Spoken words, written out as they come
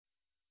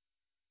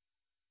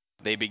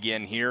They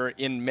begin here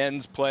in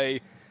men's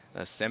play.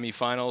 The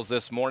semifinals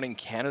this morning.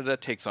 Canada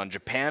takes on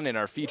Japan in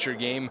our feature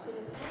game.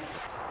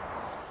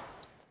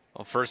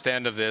 Well, first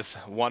end of this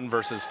 1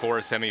 versus 4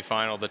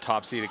 semifinal. The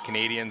top seeded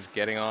Canadians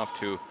getting off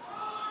to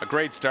a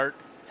great start.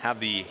 Have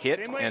the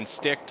hit and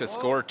stick to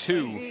score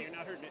 2.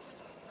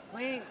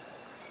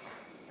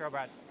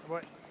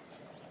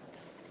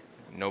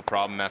 No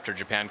problem after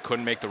Japan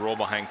couldn't make the roll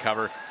behind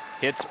cover.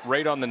 Hits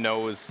right on the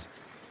nose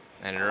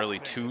and an early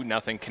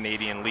 2-0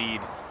 Canadian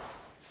lead.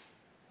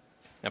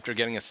 After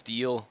getting a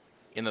steal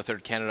in the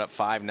third, Canada up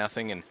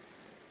 5-0, and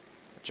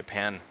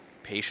Japan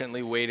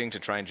patiently waiting to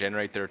try and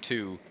generate their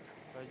 2.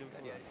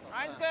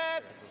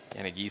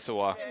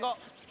 Yanagisawa,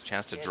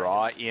 chance to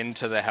draw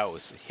into the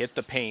house, hit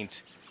the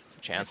paint,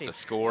 chance to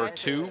score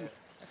 2.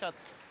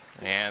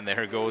 And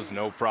there goes,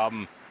 no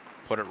problem.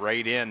 Put it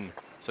right in.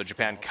 So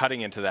Japan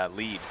cutting into that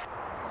lead.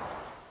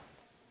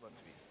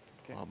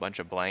 Well, a bunch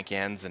of blank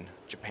ends, and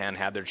Japan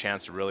had their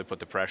chance to really put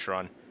the pressure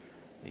on.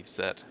 Leaves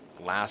that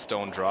last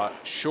stone draw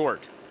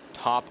short,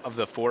 top of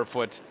the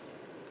 4-foot.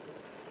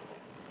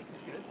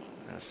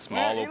 A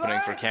small opening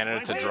for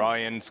Canada to draw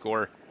in,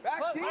 score.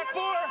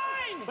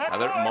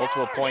 Another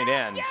multiple point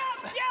end.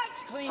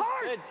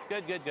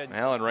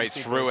 Well, and right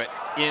through it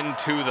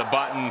into the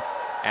button,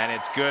 and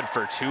it's good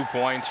for 2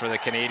 points for the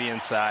Canadian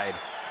side.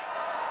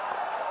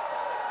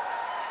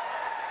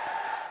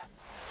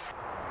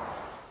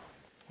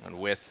 And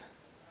with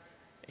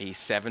a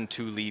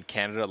 7-2 lead,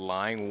 Canada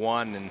lying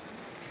 1, and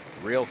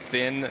real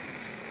thin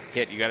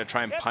hit. You got to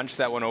try and punch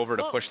that one over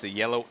to push the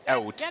yellow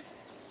out.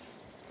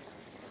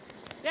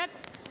 Got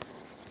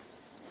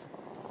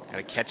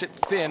to catch it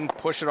thin,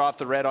 push it off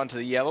the red onto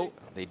the yellow.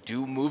 They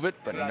do move it,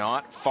 but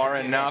not far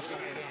enough.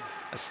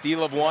 A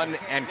steal of 1,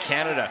 and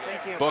Canada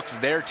books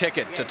their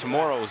ticket to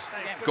tomorrow's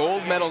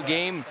gold medal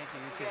game,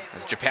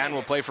 as Japan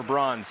will play for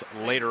bronze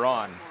later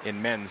on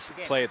in men's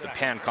play at the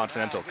Pan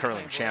Continental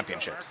Curling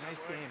Championships.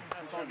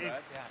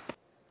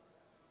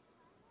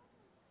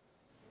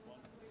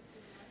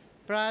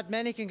 Brad,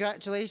 many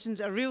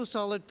congratulations. A real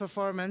solid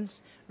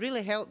performance,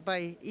 really helped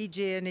by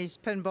EJ and his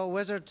pinball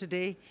wizard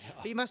today.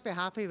 But you must be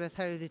happy with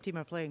how the team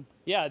are playing.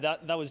 Yeah,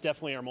 that was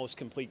definitely our most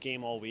complete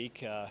game all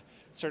week.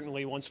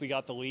 Certainly once we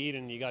got the lead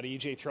and you got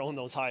EJ throwing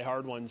those high,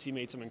 hard ones, he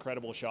made some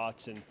incredible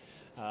shots. And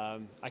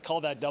I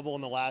called that double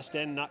in the last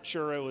end. Not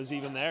sure it was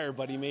even there,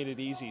 but he made it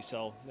easy.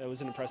 So it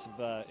was an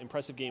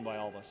impressive game by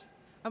all of us.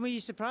 And were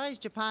you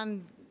surprised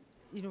Japan,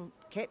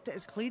 kept it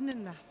as clean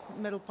in the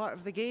middle part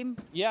of the game?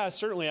 Yeah,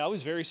 certainly. I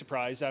was very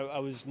surprised. I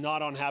was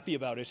not unhappy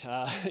about it.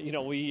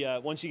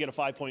 Once you get a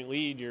 5-point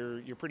lead,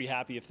 you're pretty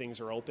happy if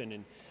things are open.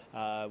 And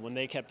when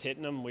they kept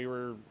hitting them, we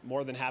were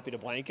more than happy to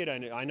blanket.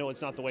 I know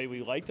it's not the way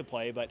we like to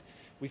play, but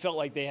we felt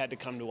like they had to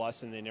come to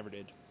us, and they never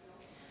did.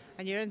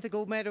 And you're in the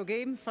gold medal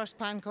game, first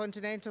Pan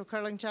Continental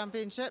Curling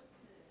Championship.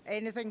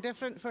 Anything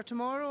different for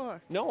tomorrow?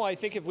 Or? No, I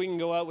think if we can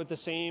go out with the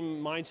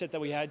same mindset that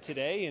we had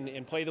today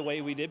and play the way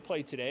we did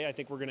play today, I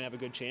think we're going to have a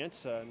good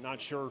chance. Not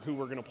sure who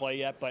we're going to play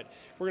yet, but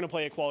we're going to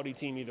play a quality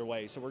team either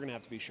way, so we're going to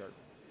have to be sharp.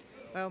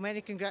 Well,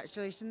 many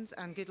congratulations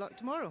and good luck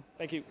tomorrow.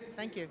 Thank you.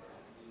 Thank you.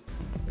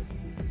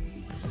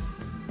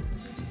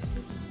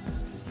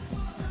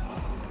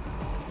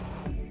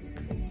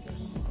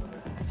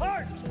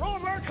 Hard! Roll,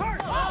 Mark,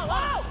 hard!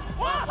 Whoa,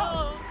 whoa,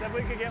 whoa! Then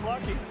we could get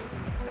lucky.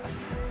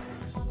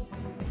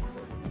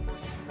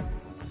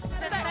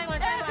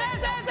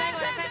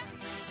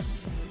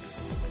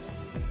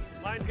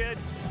 Line's good.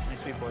 Nice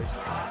speed, boys.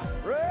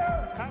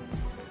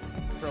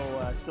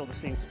 Throw still the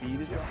same speed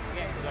as well.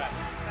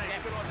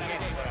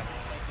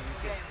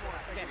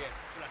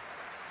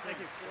 Thank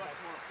you.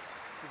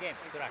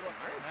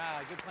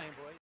 Good playing,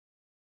 boys.